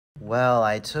Well,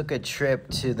 I took a trip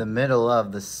to the middle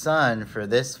of the sun for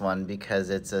this one because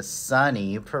it's a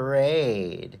sunny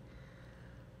parade.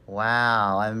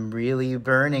 Wow, I'm really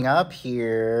burning up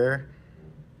here.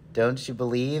 Don't you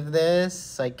believe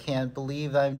this? I can't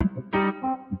believe I'm...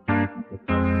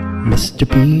 Mr.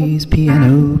 B's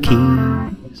Piano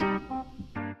Keys.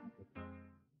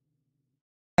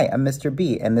 Hi, I'm Mr.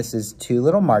 B, and this is Two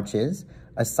Little Marches,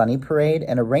 a sunny parade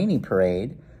and a rainy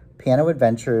parade, Piano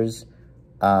Adventures,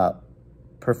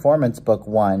 Performance Book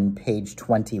 1, page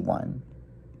 21.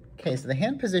 Okay, so the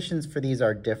hand positions for these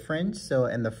are different. So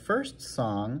in the first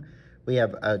song, we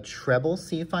have a treble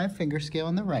C5 finger scale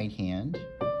in the right hand.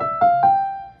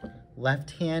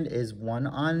 Left hand is 1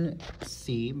 on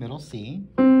C, middle C.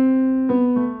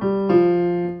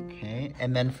 Okay,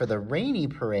 and then for the rainy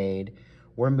parade,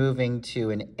 we're moving to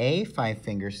an A5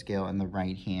 finger scale in the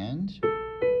right hand.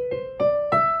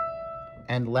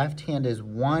 And left hand is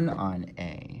 1 on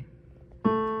A.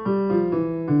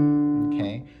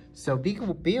 Okay, so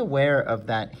be aware of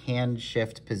that hand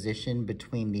shift position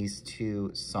between these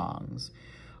two songs.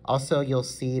 Also, you'll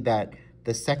see that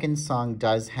the second song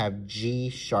does have G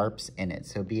sharps in it,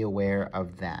 so be aware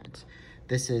of that.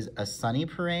 This is a sunny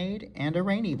parade and a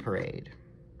rainy parade.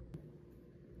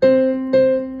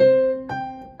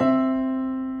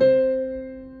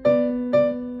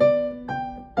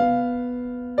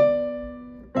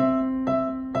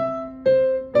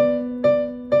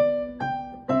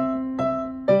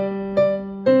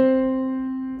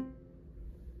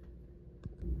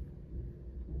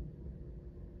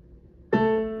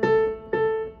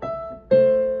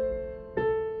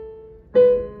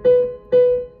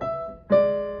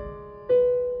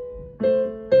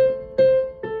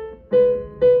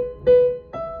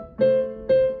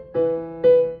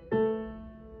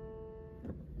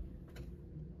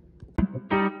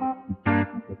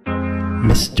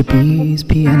 Mr. B's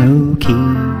Piano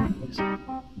Keys.